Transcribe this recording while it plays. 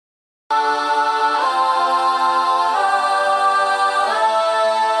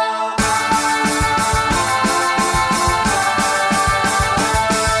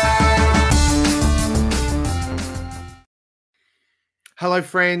Hello,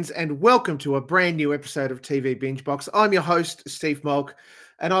 friends, and welcome to a brand new episode of TV Binge Box. I'm your host, Steve Mulk,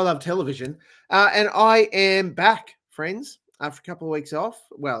 and I love television. And I am back, friends, after a couple of weeks off.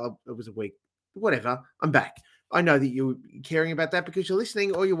 Well, it was a week, whatever. I'm back. I know that you're caring about that because you're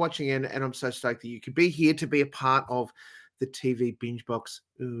listening or you're watching, and I'm so stoked that you could be here to be a part of the TV Binge Box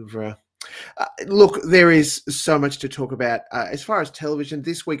oeuvre. Look, there is so much to talk about. As far as television,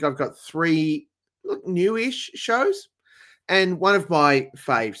 this week I've got three newish shows. And one of my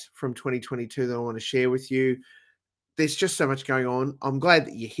faves from 2022 that I want to share with you. There's just so much going on. I'm glad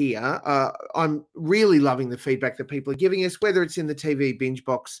that you're here. I'm really loving the feedback that people are giving us, whether it's in the TV Binge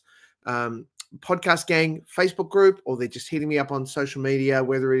Box podcast gang Facebook group, or they're just hitting me up on social media,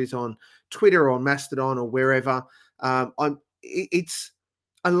 whether it is on Twitter or Mastodon or wherever. I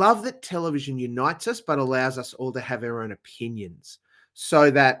love that television unites us, but allows us all to have our own opinions, so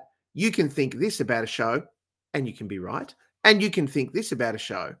that you can think this about a show, and you can be right. And you can think this about a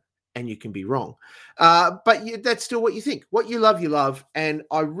show and you can be wrong. But that's still what you think. What you love. And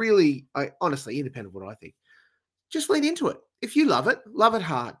I honestly, independent of what I think, just lean into it. If you love it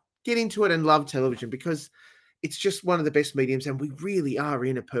hard. Get into it and love television, because it's just one of the best mediums. And we really are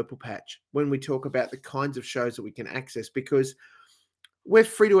in a purple patch when we talk about the kinds of shows that we can access, because where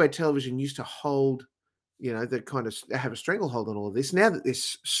free-to-air television used to hold, the kind of have a stranglehold on all of this. Now that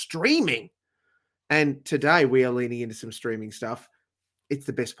there's streaming, and today we are leaning into some streaming stuff, it's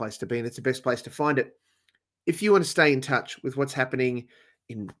the best place to be, and it's the best place to find it. If you want to stay in touch with what's happening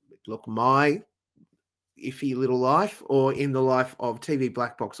in, my iffy little life, or in the life of TV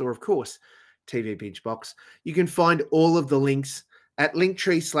Black Box, or of course, TV Binge Box, you can find all of the links at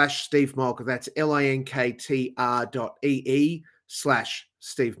linktree/Steve Mulk. That's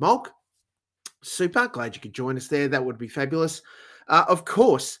linktr.ee/Steve Mulk. Super. Glad you could join us there. That would be fabulous. Of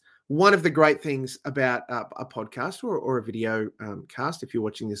course, one of the great things about a podcast or a video cast, if you're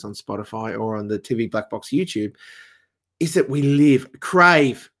watching this on Spotify or on the TV Black Box YouTube, is that we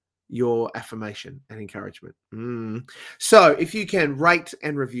crave your affirmation and encouragement. So if you can rate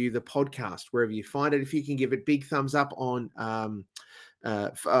and review the podcast wherever you find it, if you can give it big thumbs up on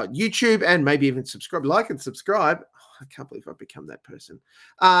YouTube, and maybe even like and subscribe. I can't believe I've become that person.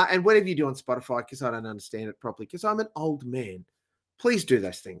 And whatever you do on Spotify, because I don't understand it properly, because I'm an old man, please do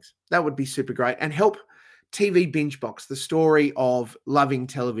those things. That would be super great, and help TV Binge Box, the story of loving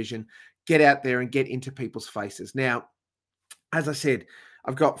television, get out there and get into people's faces. Now, as I said,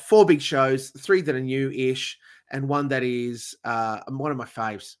 I've got 4 big shows, 3 that are new-ish, and one that is one of my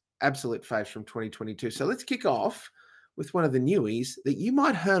faves, absolute faves from 2022. So let's kick off with one of the newies that you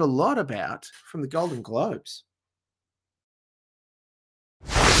might heard a lot about from the Golden Globes.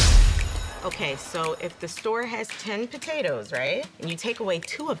 Okay, so if the store has 10 potatoes, right, and you take away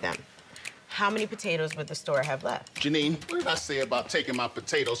 2 of them, how many potatoes would the store have left? Janine, what did I say about taking my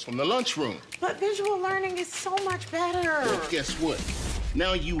potatoes from the lunchroom? But visual learning is so much better. Well, guess what?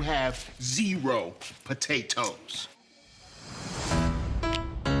 Now you have 0 potatoes.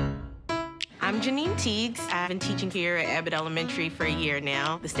 I'm Janine Teagues. I've been teaching here at Abbott Elementary for a year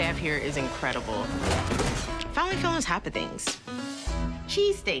now. The staff here is incredible. Finally feeling on top of things.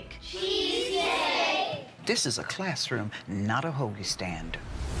 Cheesesteak. Cheesesteak. This is a classroom, not a hoagie stand.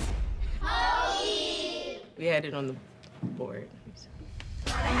 Hoagie. We had it on the board.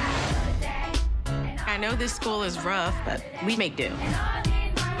 I know this school is rough, but we make do.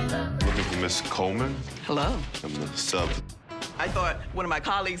 Looking for Miss Coleman? Hello. I'm the sub. I thought one of my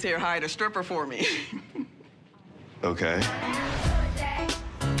colleagues here hired a stripper for me. Okay.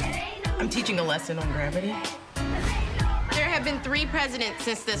 I'm teaching a lesson on gravity. There have been 3 presidents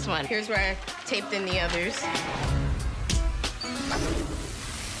since this one. Here's where I taped in the others.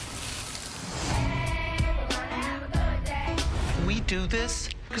 We do this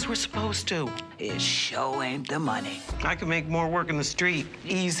because we're supposed to. It sure ain't the money. I could make more work in the street.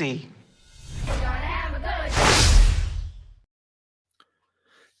 Easy.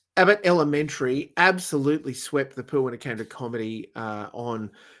 Abbott Elementary absolutely swept the pool when it came to comedy on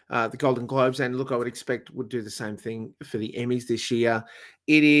the Golden Globes. And look, I would expect would do the same thing for the Emmys this year.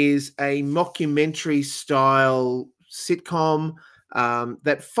 It is a mockumentary-style sitcom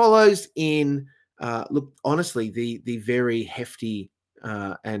that follows in, honestly, the very hefty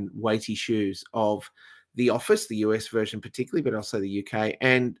and weighty shoes of The Office, the US version particularly, but also the UK,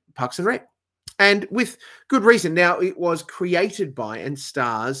 and Parks and Rec. And with good reason. Now, it was created by and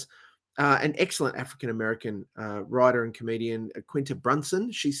stars an excellent African-American writer and comedian, Quinta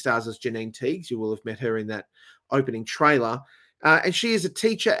Brunson. She stars as Janine Teagues. You will have met her in that opening trailer. And she is a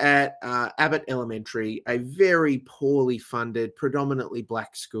teacher at Abbott Elementary, a very poorly funded, predominantly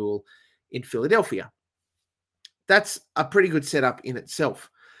black school in Philadelphia. that's a pretty good setup in itself.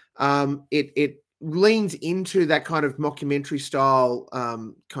 It leans into that kind of mockumentary style,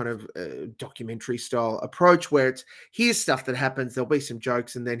 documentary style approach where it's here's stuff that happens, there'll be some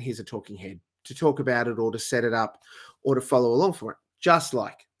jokes, and then here's a talking head to talk about it or to set it up or to follow along for it, just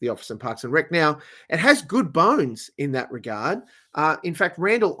like The Office and Parks and Rec. Now, it has good bones in that regard. In fact,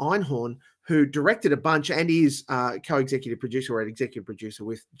 Randall Einhorn, who directed a bunch and is co-executive producer or executive producer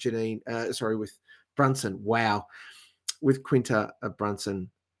with with Brunson. Wow. With Quinta Brunson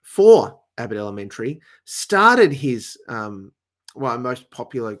for Abbott Elementary, started his most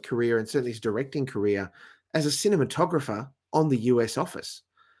popular career and certainly his directing career as a cinematographer on the US Office.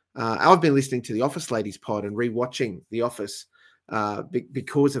 I've been listening to the Office Ladies pod and rewatching The Office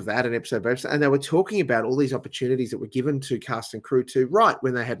because of that, an episode by episode, and they were talking about all these opportunities that were given to cast and crew to write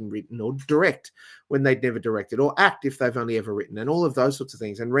when they hadn't written, or direct when they'd never directed, or act if they've only ever written, and all of those sorts of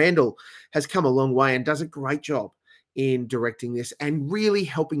things. And Randall has come a long way and does a great job in directing this and really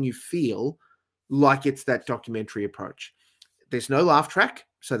helping you feel like it's that documentary approach. There's no laugh track,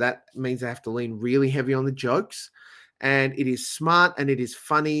 so that means they have to lean really heavy on the jokes, and it is smart and it is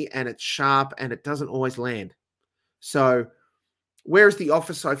funny and it's sharp and it doesn't always land. So whereas The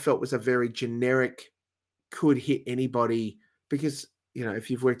Office I felt was a very generic, could hit anybody, because if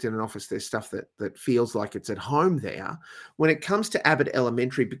you've worked in an office, there's stuff that feels like it's at home there. When it comes to Abbott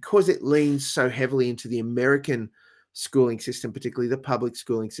Elementary, because it leans so heavily into the American schooling system, particularly the public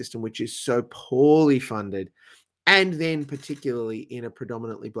schooling system, which is so poorly funded, and then particularly in a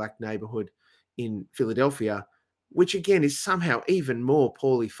predominantly Black neighborhood in Philadelphia, which again is somehow even more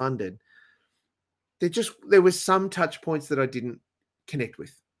poorly funded, there was some touch points that I didn't connect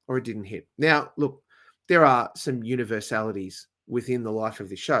with or it didn't hit. Now, look, there are some universalities within the life of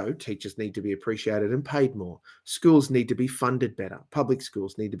the show. Teachers need to be appreciated and paid more. Schools need to be funded better. Public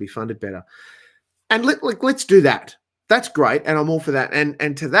schools need to be funded better. And let's do that. That's great, and I'm all for that.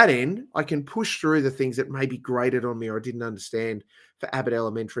 And to that end, I can push through the things that maybe grated on me or I didn't understand for Abbott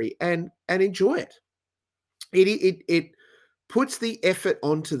Elementary and enjoy it. It puts the effort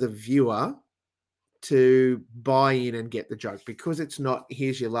onto the viewer to buy in and get the joke, because it's not,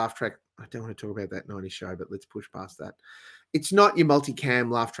 here's your laugh track. I don't want to talk about that 90s show, but let's push past that. It's not your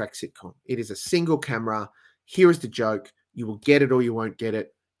multicam laugh track sitcom. It is a single camera. Here is the joke. You will get it or you won't get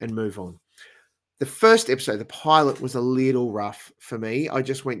it, and move on. The first episode, the pilot, was a little rough for me. I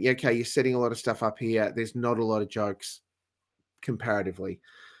just went, yeah, okay, you're setting a lot of stuff up here. There's not a lot of jokes comparatively.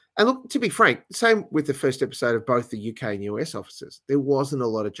 And look, to be frank, same with the first episode of both the UK and US Offices. There wasn't a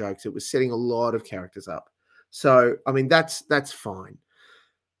lot of jokes. It was setting a lot of characters up. So, I mean, that's fine.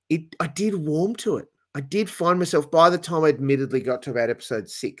 I did warm to it. I did find myself, by the time I admittedly got to about episode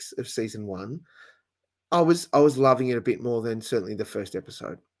 6 of season 1, I was loving it a bit more than certainly the first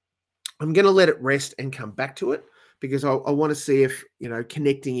episode. I'm going to let it rest and come back to it, because I want to see if,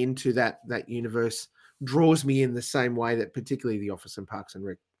 connecting into that universe draws me in the same way that particularly The Office and Parks and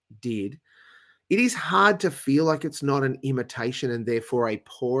Rec did. It is hard to feel like it's not an imitation and therefore a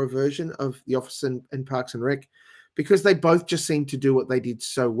poorer version of The Office and Parks and Rec, because they both just seem to do what they did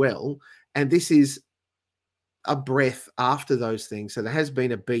so well. And this is a breath after those things. So there has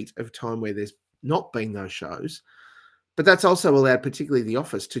been a beat of time where there's not been those shows. But that's also allowed particularly The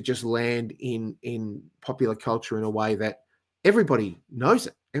Office to just land in popular culture in a way that everybody knows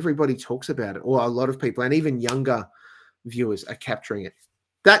it. Everybody talks about it, or a lot of people, and even younger viewers are capturing it.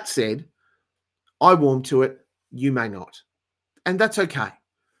 That said, I warm to it. You may not. And that's okay.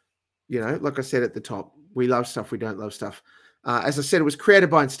 Like I said at the top, we love stuff, we don't love stuff. As I said, it was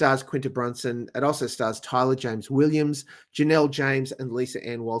created by and stars Quinta Brunson. It also stars Tyler James Williams, Janelle James, and Lisa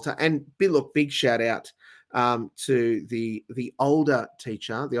Ann Walter. And big shout out to the older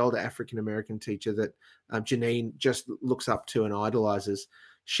teacher, the older African-American teacher that Janine just looks up to and idolizes.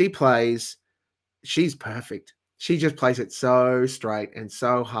 She's perfect. She just plays it so straight and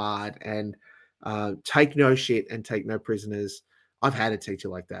so hard, and take no shit and take no prisoners. I've had a teacher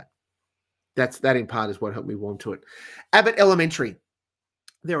like that. That in part is what helped me warm to it. Abbott Elementary.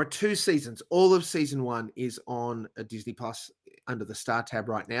 There are 2 seasons. All of season 1 is on Disney Plus under the Star tab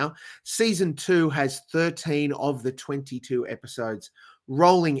right now. Season 2 has 13 of the 22 episodes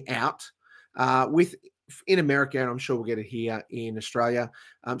rolling out in America, and I'm sure we'll get it here in Australia.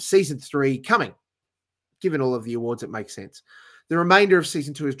 Season 3 coming. Given all of the awards, it makes sense. The remainder of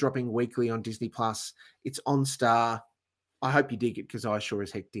season 2 is dropping weekly on Disney Plus. It's on Star. I hope you dig it, because I sure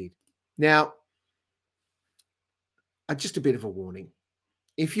as heck did. Now, just a bit of a warning.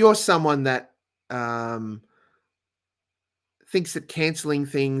 If you're someone that thinks that canceling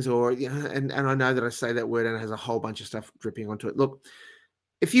things, or and I know that I say that word and it has a whole bunch of stuff dripping onto it. Look,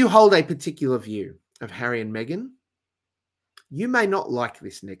 if you hold a particular view of Harry and Meghan, you may not like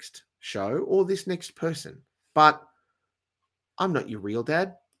this next show or this next person, but I'm not your real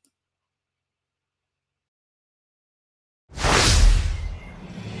dad.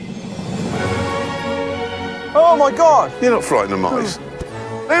 Oh my God! You're not frightened of mice.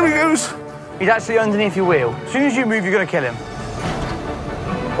 There he goes. He's actually underneath your wheel. As soon as you move, you're going to kill him.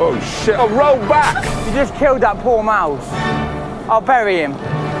 Oh, shit. Oh, roll back. You just killed that poor mouse. I'll bury him.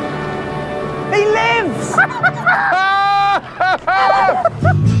 He lives!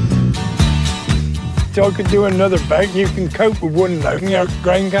 So I could do another bank. You can cope with one loaf and your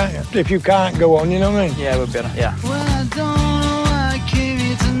grain, can't you? If you can't go on, you know what I mean? Yeah, we'll be better. Yeah.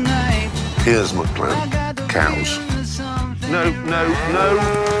 Here's my plan. Cows. No.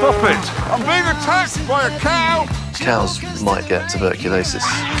 Stop it. I'm being attacked by a cow. Cows might get tuberculosis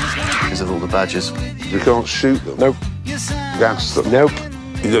because of all the badgers. You can't shoot them. Nope. Gas them. Nope.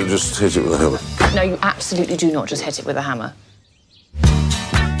 You don't just hit it with a hammer. No, you absolutely do not just hit it with a hammer.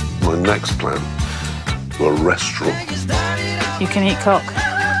 My next plan, a restaurant. You can eat cock.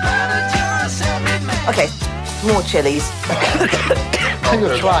 Okay, more chilies. I'm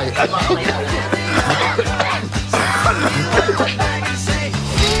going to try it.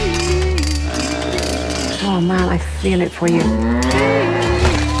 Oh man, I feel it for you.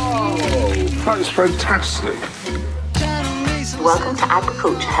 That's fantastic. Welcome to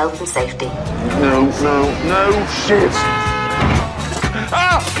Agriculture, Health and Safety. No, shit.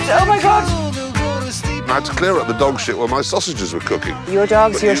 Oh my God! I had to clear up the dog shit while my sausages were cooking. Your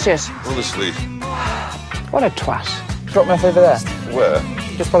dog's But your you- shit. Honestly. What a twat. Drop me off over there. Where?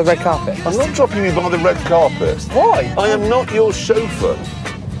 Just by the red carpet. I'm not dropping you by the red carpet. Why? I am not your chauffeur.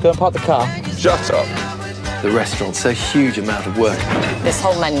 Go and park the car. Shut up. The restaurant's a huge amount of work. This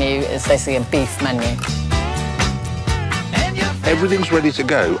whole menu is basically a beef menu. Everything's ready to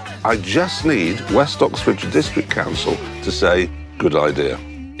go. I just need West Oxfordshire District Council to say, good idea.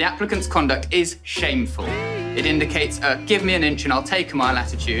 The applicant's conduct is shameful. It indicates a give me an inch and I'll take a mile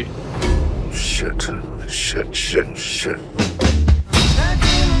attitude. Shit.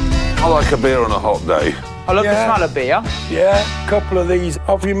 I like a beer on a hot day. I love the smell of beer. Yeah, a couple of these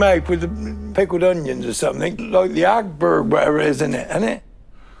off your mouth with the pickled onions or something, like the Agberg, whatever it is, isn't it?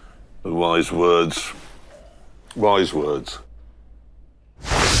 Wise words. Wise words.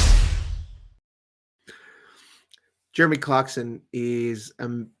 Jeremy Clarkson is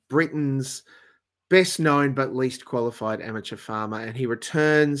Britain's best known but least qualified amateur farmer, and he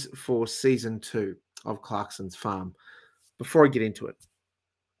returns for season 2 of Clarkson's Farm. Before I get into it,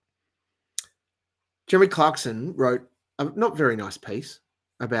 Jeremy Clarkson wrote a not very nice piece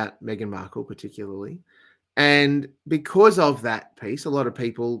about Meghan Markle particularly, and because of that piece, a lot of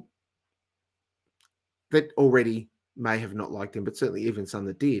people that already may have not liked him, but certainly even some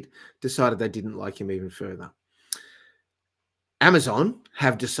that did, decided they didn't like him even further. Amazon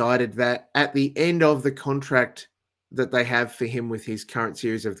have decided that at the end of the contract that they have for him with his current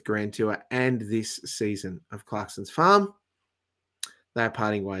series of the Grand Tour and this season of Clarkson's Farm, they are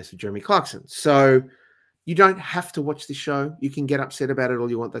parting ways with Jeremy Clarkson. So you don't have to watch this show. You can get upset about it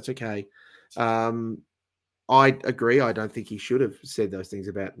all you want. That's okay. I agree. I don't think he should have said those things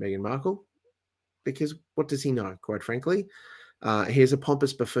about Meghan Markle, because what does he know, quite frankly? He's a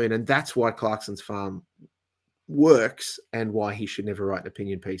pompous buffoon, and that's why Clarkson's Farm works and why he should never write an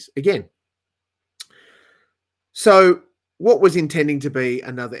opinion piece again. So what was intending to be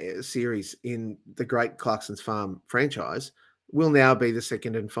another series in the great Clarkson's Farm franchise will now be the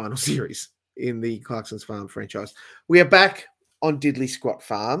second and final series in the Clarkson's Farm franchise. We are back on Diddley Squat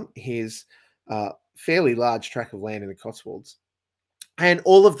Farm, his fairly large tract of land in the Cotswolds. And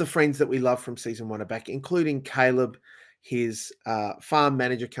all of the friends that we love from season 1 are back, including Caleb, his farm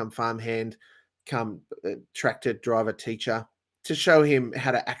manager come farmhand, come tractor driver teacher, to show him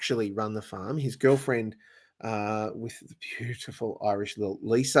how to actually run the farm. His girlfriend with the beautiful Irish little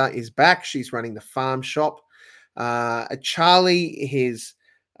Lisa is back. She's running the farm shop. Charlie, his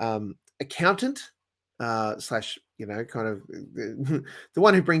accountant slash, kind of the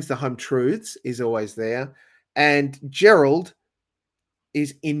one who brings the home truths, is always there. And Gerald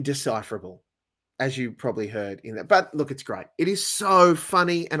is indecipherable, as you probably heard in that. But look, it's great. It is so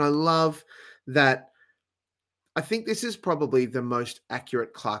funny, and I love that. I think this is probably the most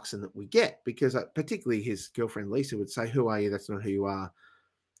accurate Clarkson that we get, because particularly his girlfriend Lisa would say, "Who are you? That's not who you are."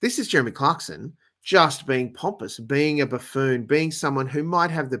 This is Jeremy Clarkson just being pompous, being a buffoon, being someone who might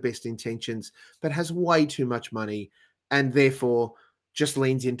have the best intentions but has way too much money and therefore just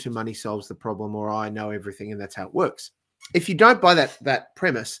leans into money solves the problem, or I know everything and that's how it works. If you don't buy that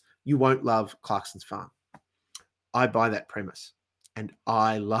premise, you won't love Clarkson's Farm. I buy that premise, and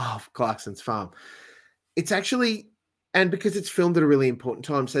I love Clarkson's Farm. It's actually and because it's filmed at a really important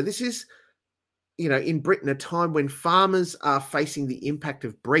time. So this is, in Britain, a time when farmers are facing the impact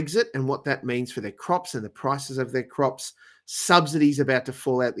of Brexit and what that means for their crops and the prices of their crops. Subsidies about to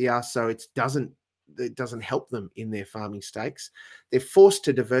fall out the arse, so it doesn't help them in their farming stakes. They're forced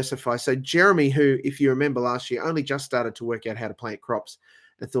to diversify. So Jeremy, who, if you remember last year, only just started to work out how to plant crops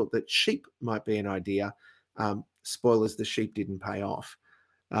and thought that sheep might be an idea. Spoilers, the sheep didn't pay off.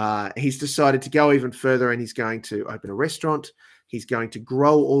 He's decided to go even further, and he's going to open a restaurant. He's going to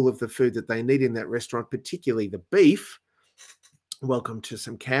grow all of the food that they need in that restaurant, particularly the beef. Welcome to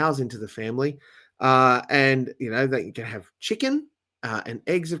some cows into the family. And, they can have chicken and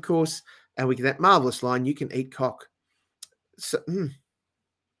eggs, of course. And we get that marvelous line, you can eat cock. So,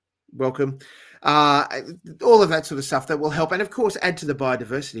 welcome. All of that sort of stuff that will help. And, of course, add to the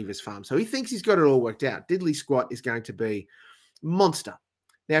biodiversity of his farm. So he thinks he's got it all worked out. Diddley Squat is going to be monster.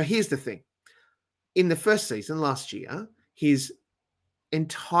 Now, here's the thing. In the first season last year, his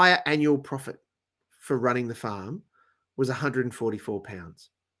entire annual profit for running the farm was £144.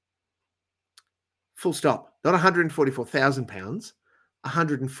 Full stop. Not £144,000,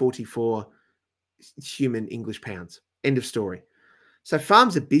 144 human English pounds. End of story. So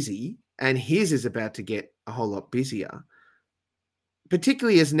farms are busy, and his is about to get a whole lot busier,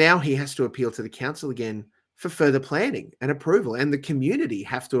 particularly as now he has to appeal to the council again for further planning and approval, and the community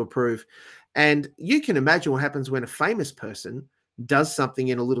have to approve. And you can imagine what happens when a famous person does something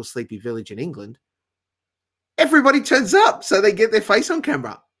in a little sleepy village in England. Everybody turns up, so they get their face on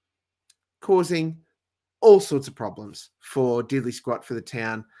camera, causing all sorts of problems for Diddley Squat, for the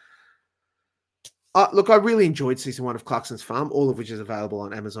town. Look, I really enjoyed season 1 of Clarkson's Farm, all of which is available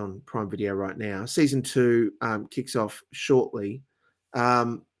on Amazon Prime Video right now. Season 2 kicks off shortly.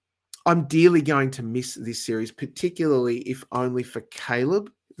 I'm dearly going to miss this series, particularly if only for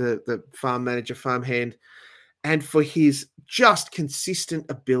Caleb, the farm manager, farmhand, and for his just consistent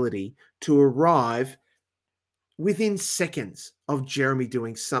ability to arrive within seconds of Jeremy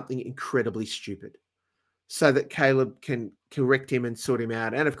doing something incredibly stupid, so that Caleb can correct him and sort him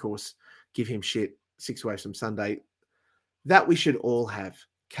out, and, of course, give him shit 6 ways from Sunday. That we should all have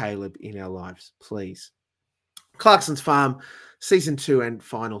Caleb in our lives, please. Clarkson's Farm, season 2 and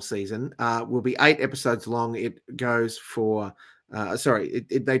final season, will be 8 episodes long. It goes for,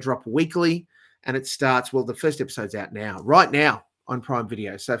 they drop weekly, and it starts, the first episode's out now, right now on Prime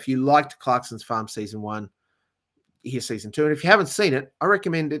Video. So if you liked Clarkson's Farm season 1, here's season 2. And if you haven't seen it, I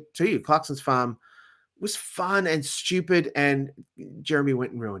recommend it to you. Clarkson's Farm was fun and stupid, and Jeremy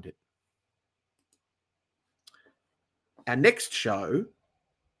went and ruined it. Our next show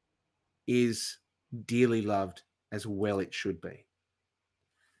is dearly loved, as well it should be.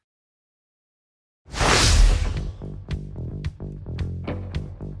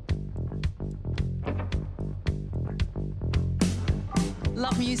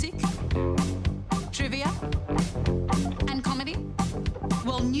 Love music, trivia, and comedy?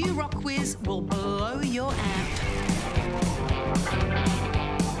 Well, new Rock Quiz will blow your amp.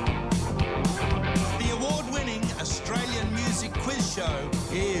 The award-winning Australian music quiz show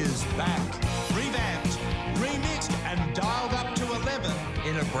is back. Revamped, remixed, and dialed up to 11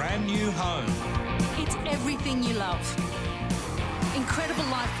 in a brand new home. It's everything you love. Incredible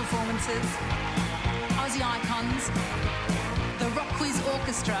live performances, Aussie icons, the Rock Quiz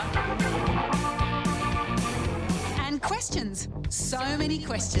Orchestra, and questions. So many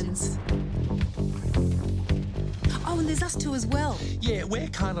questions. Oh, and there's us two as well. Yeah, we're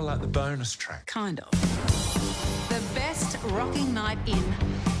kind of like the bonus track. Kind of. The best rocking night in,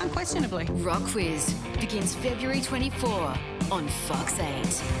 unquestionably. Rock Quiz begins February 24 on Fox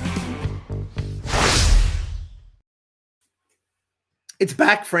 8. It's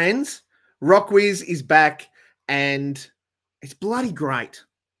back, friends. Rock Quiz is back, and it's bloody great.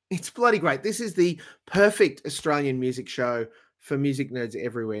 It's bloody great. This is the perfect Australian music show for music nerds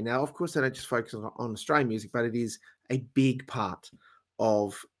everywhere. Now, of course, they don't just focus on Australian music, but it is a big part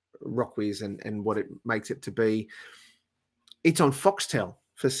of Rock Quiz and what it makes it to be. It's on Foxtel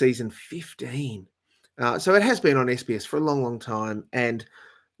for season 15. So it has been on SBS for a long, long time and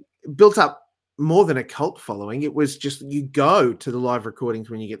built up more than a cult following. It was just, you go to the live recordings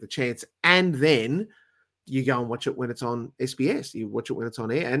when you get the chance, and then you go and watch it when it's on SBS. You watch it when it's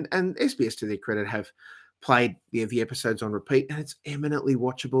on air. And SBS, to their credit, have played the episodes on repeat, and it's eminently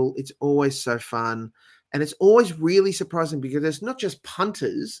watchable. It's always so fun. And it's always really surprising because there's not just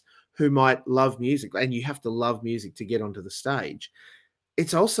punters who might love music, and you have to love music to get onto the stage.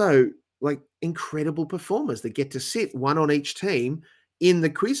 It's also like incredible performers that get to sit one on each team in the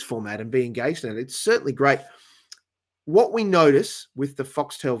quiz format and be engaged in it. It's certainly great. What we notice with the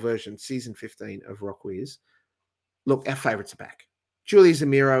Foxtel version, season 15 of Rock Quiz, look, our favourites are back. Julia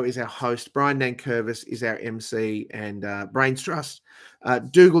Zamiro is our host. Brian Nankervis is our MC and Brains Trust.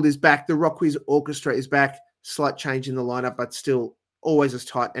 Dougal is back. The Rockwiz Orchestra is back. Slight change in the lineup, but still always as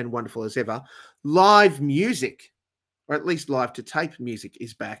tight and wonderful as ever. Live music, or at least live to tape music,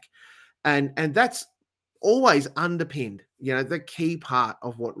 is back. And that's always underpinned, the key part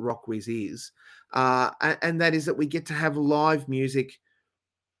of what Rockwiz is. And that is that we get to have live music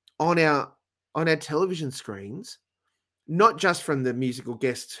on our television screens, not just from the musical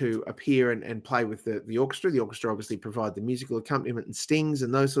guests who appear and play with the orchestra. The orchestra obviously provide the musical accompaniment and stings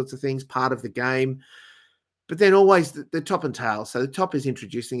and those sorts of things, part of the game. But then always the top and tail. So the top is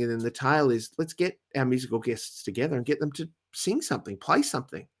introducing, and then the tail is, let's get our musical guests together and get them to sing something, play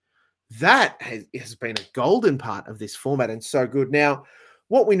something. That has been a golden part of this format and so good. Now,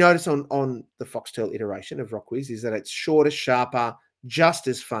 what we notice on the Foxtel iteration of Rockwiz is that it's shorter, sharper, just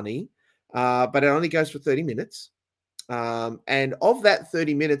as funny, but it only goes for 30 minutes. And of that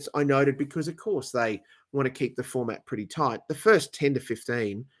 30 minutes, I noted, because, of course, they want to keep the format pretty tight, the first 10 to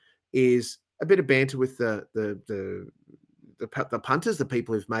 15 is a bit of banter with the punters, the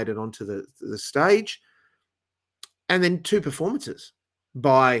people who've made it onto the stage, and then 2 performances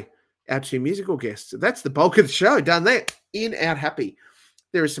by our 2 musical guests. That's the bulk of the show, done there. In, out, happy.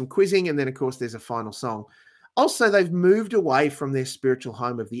 There is some quizzing, and then, of course, there's a final song. Also, they've moved away from their spiritual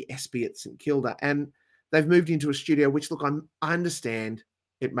home of the Espy at St Kilda, and they've moved into a studio, which, look, I understand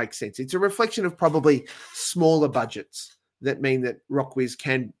it makes sense. It's a reflection of probably smaller budgets that mean that Rockwiz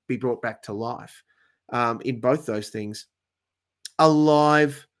can be brought back to life. In both those things,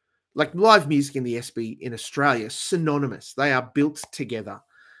 live music in the Espy in Australia, synonymous. They are built together.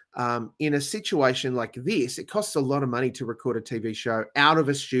 In a situation like this, it costs a lot of money to record a TV show out of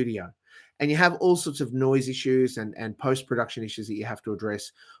a studio. And you have all sorts of noise issues and post-production issues that you have to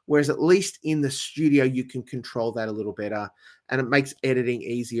address. Whereas at least in the studio, you can control that a little better, and it makes editing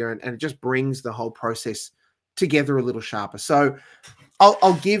easier, and it just brings the whole process together a little sharper. So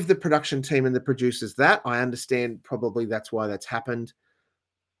I'll give the production team and the producers that. I understand probably that's why that's happened.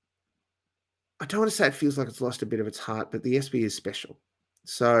 I don't want to say it feels like it's lost a bit of its heart, but the Espy is special.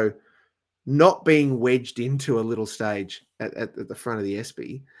 So not being wedged into a little stage at the front of the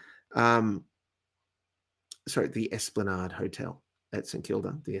Espy, the Esplanade Hotel at St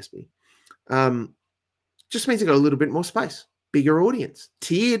Kilda, the Espy, just means they got a little bit more space, bigger audience,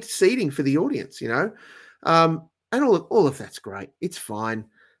 tiered seating for the audience, and all of that's great. It's fine.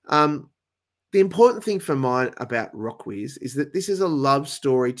 The important thing for mine about Rockwiz is that this is a love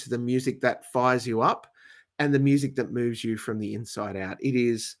story to the music that fires you up and the music that moves you from the inside out. It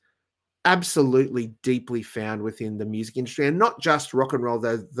is absolutely deeply found within the music industry, and not just rock and roll,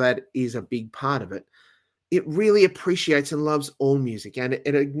 though that is a big part of it. It really appreciates and loves all music, and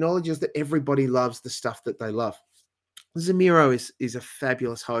it acknowledges that everybody loves the stuff that they love. Zamiro is a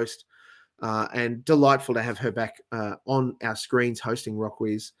fabulous host, and delightful to have her back on our screens hosting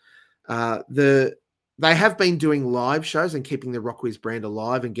Rockwiz. They have been doing live shows and keeping the Rockwiz brand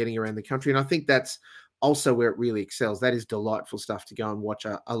alive and getting around the country, and I think that's also where it really excels. That is delightful stuff to go and watch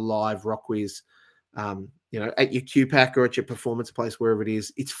a live Rockwiz, at your QPAC or at your performance place, wherever it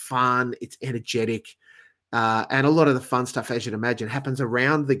is. It's fun, it's energetic, and a lot of the fun stuff, as you'd imagine, happens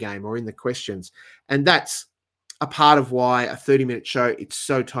around the game or in the questions. And that's a part of why a 30-minute show, it's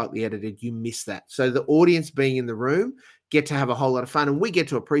so tightly edited, you miss that. So the audience being in the room get to have a whole lot of fun, and we get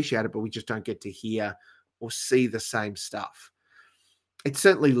to appreciate it, but we just don't get to hear or see the same stuff. It's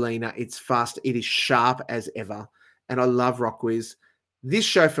certainly leaner, it's fast, it is sharp as ever, and I love Rockwiz. This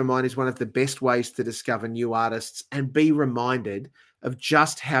show for mine is one of the best ways to discover new artists and be reminded of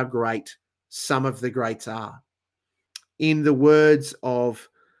just how great some of the greats are. In the words of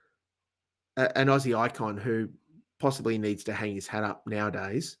an Aussie icon who possibly needs to hang his hat up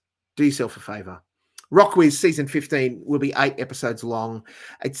nowadays, do yourself a favour. Rockwiz season 15 will be 8 episodes long.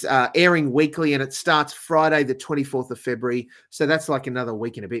 It's airing weekly, and it starts Friday, the 24th of February. So that's like another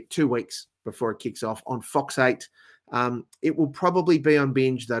week and a bit, 2 weeks before it kicks off on Fox 8. It will probably be on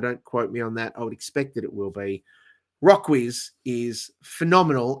binge, though. Don't quote me on that. I would expect that it will be. Rockwiz is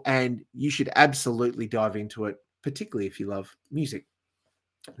phenomenal, and you should absolutely dive into it, particularly if you love music.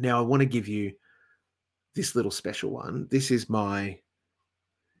 Now, I want to give you this little special one. This is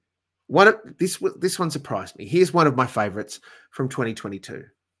this one surprised me. Here's one of my favorites from 2022.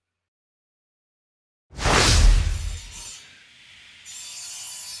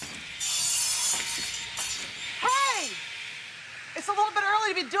 Hey! It's a little bit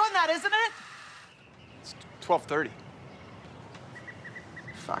early to be doing that, isn't it? It's 12:30.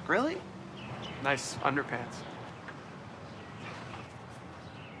 Fuck, really? Nice underpants.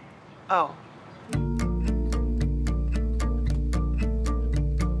 Oh.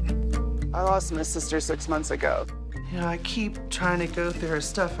 I lost my sister 6 months ago. Yeah, I keep trying to go through her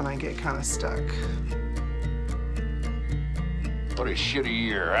stuff and I get kind of stuck. What a shitty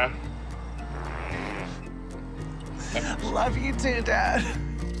year, huh? Love you too, Dad.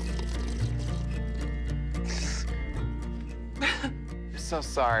 I'm so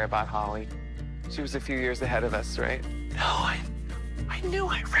sorry about Holly. She was a few years ahead of us, right? No, I knew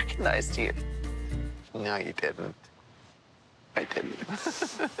I recognized you. No, you didn't. I didn't.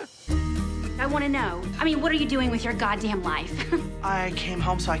 I want to know. I mean, what are you doing with your goddamn life? I came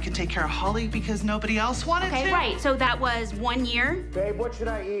home so I could take care of Holly because nobody else wanted to. Okay, right. So that was 1 year. Babe, what should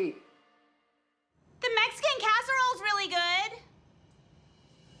I eat? The Mexican casserole's really good.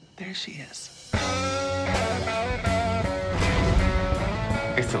 There she is.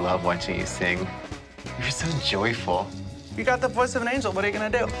 I used to love watching you sing. You're so joyful. You got the voice of an angel. What are you gonna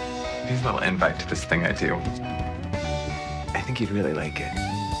do? Here's a little invite to this thing I do. I think you'd really like it.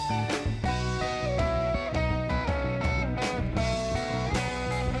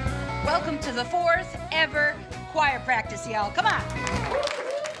 Welcome to the 4th ever choir practice, y'all. Come on.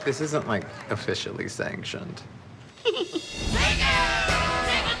 This isn't like officially sanctioned.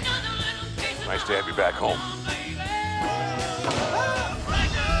 Nice to have you back home.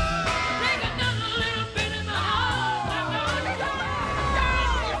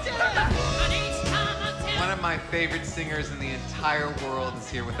 One of my favorite singers in the entire world is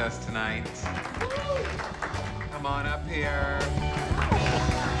here with us tonight. Come on up here.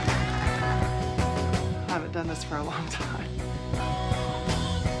 I haven't done this for a long time.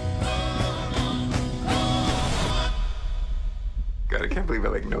 God, I can't believe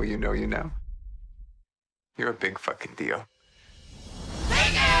I know you now. You're a big fucking deal.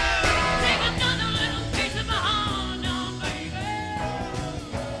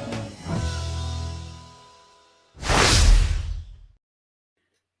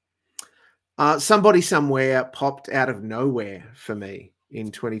 Somebody Somewhere popped out of nowhere for me in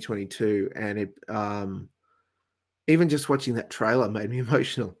 2022, and it even just watching that trailer made me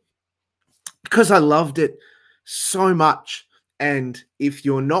emotional because I loved it so much. And if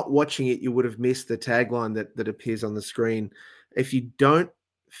you're not watching it, you would have missed the tagline that appears on the screen. If you don't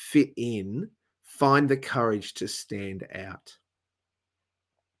fit in, find the courage to stand out.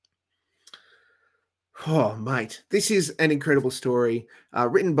 Oh, mate, this is an incredible story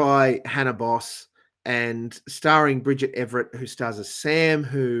written by Hannah Boss and starring Bridget Everett, who stars as Sam,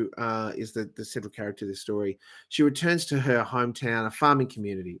 who is the central character of this story. She returns to her hometown, a farming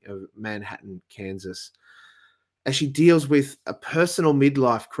community of Manhattan, Kansas, as she deals with a personal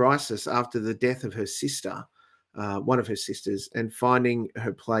midlife crisis after the death of her sister, one of her sisters, and finding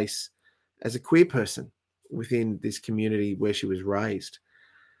her place as a queer person within this community where she was raised.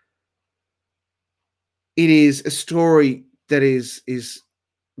 It is a story that is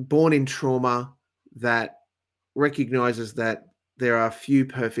born in trauma, that recognizes that there are few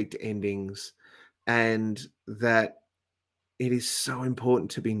perfect endings and that it is so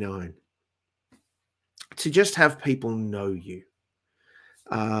important to be known. To just have people know you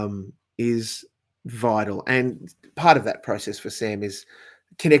is vital. And part of that process for Sam is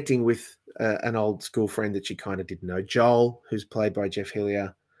connecting with an old school friend that she kind of didn't know, Joel, who's played by Jeff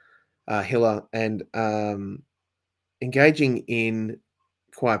Hiller, and engaging in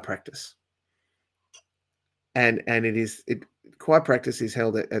choir practice. And choir practice is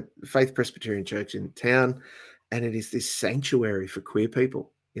held at Faith Presbyterian Church in town, and it is this sanctuary for queer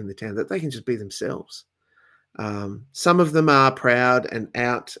people in the town that they can just be themselves. Some of them are proud and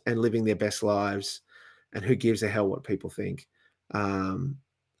out and living their best lives, and who gives a hell what people think. And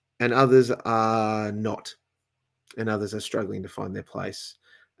others are not, and others are struggling to find their place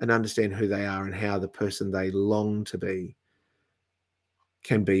and understand who they are and how the person they long to be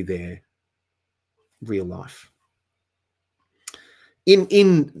can be their real life.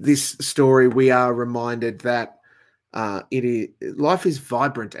 In this story, we are reminded that life is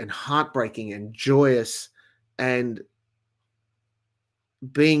vibrant and heartbreaking and joyous, and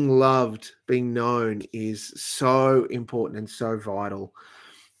being loved, being known is so important and so vital.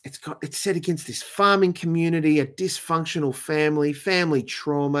 It's set against this farming community, a dysfunctional family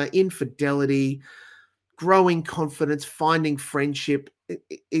trauma, infidelity, growing confidence, finding friendship.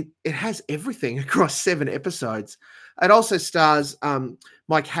 It has everything across 7 episodes. It also stars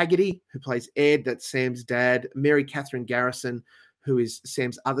Mike Haggerty, who plays Ed, that's Sam's dad, Mary Catherine Garrison, who is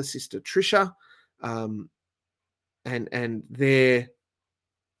Sam's other sister, Trisha, and their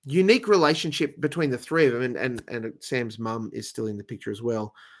unique relationship between the three of them, and Sam's mum is still in the picture as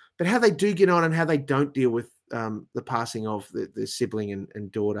well, but how they do get on and how they don't deal with the passing of the sibling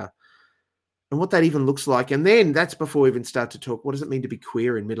and daughter. and what that even looks like. And then that's before we even start to talk, what does it mean to be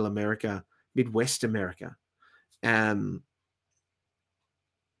queer in Middle America, Midwest America? And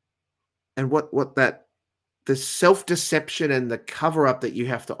what that, the self-deception and the cover-up that you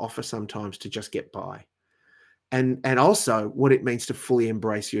have to offer sometimes to just get by. And also what it means to fully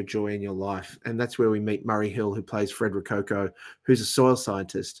embrace your joy in your life. And that's where we meet Murray Hill, who plays Fred Rococo, who's a soil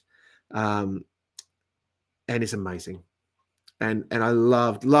scientist, and is amazing. And I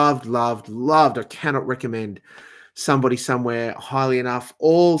loved. I cannot recommend Somebody Somewhere highly enough.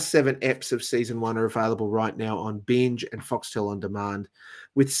 All 7 eps of season 1 are available right now on Binge and Foxtel On Demand,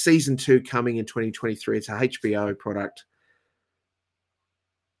 with season 2 coming in 2023. It's a HBO product.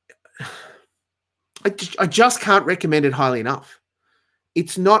 I just can't recommend it highly enough.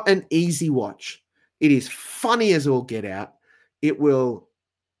 It's not an easy watch. It is funny as all get out. It will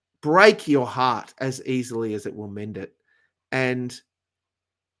break your heart as easily as it will mend it. And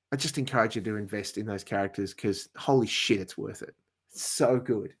I just encourage you to invest in those characters, because holy shit, it's worth it. It's so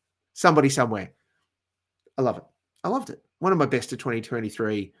good. Somebody Somewhere. I love it. I loved it. One of my best of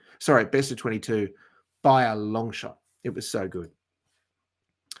 2023. Sorry, best of 22 by a long shot. It was so good.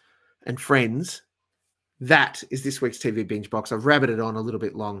 And friends, that is this week's TV Binge Box. I've rabbited on a little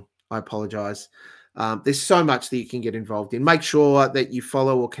bit long. I apologize. There's so much that you can get involved in. Make sure that you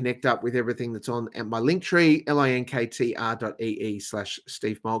follow or connect up with everything that's on at my Linktree, linktr.ee/Steve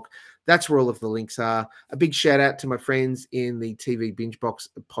Malk. That's where all of the links are. A big shout out to my friends in the TV Binge Box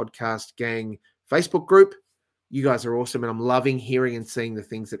Podcast Gang Facebook group. You guys are awesome, and I'm loving hearing and seeing the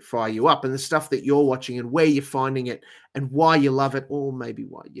things that fire you up and the stuff that you're watching and where you're finding it and why you love it, or maybe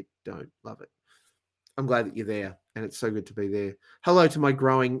why you don't love it. I'm glad that you're there, and it's so good to be there. Hello to my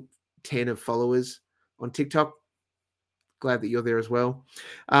growing 10 of followers on TikTok. Glad that you're there as well.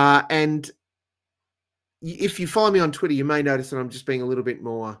 And if you follow me on Twitter, you may notice that I'm just being a little bit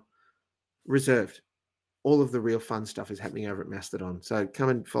more reserved. All of the real fun stuff is happening over at Mastodon. So come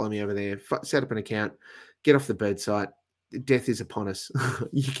and follow me over there. Set up an account. Get off the bird site. Death is upon us.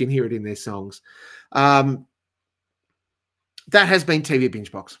 You can hear it in their songs. That has been TV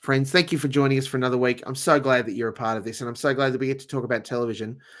Binge Box. Friends, thank you for joining us for another week. I'm so glad that you're a part of this, and I'm so glad that we get to talk about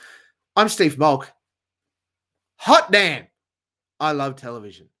television. I'm Steve Malk. Hot damn, I love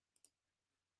television.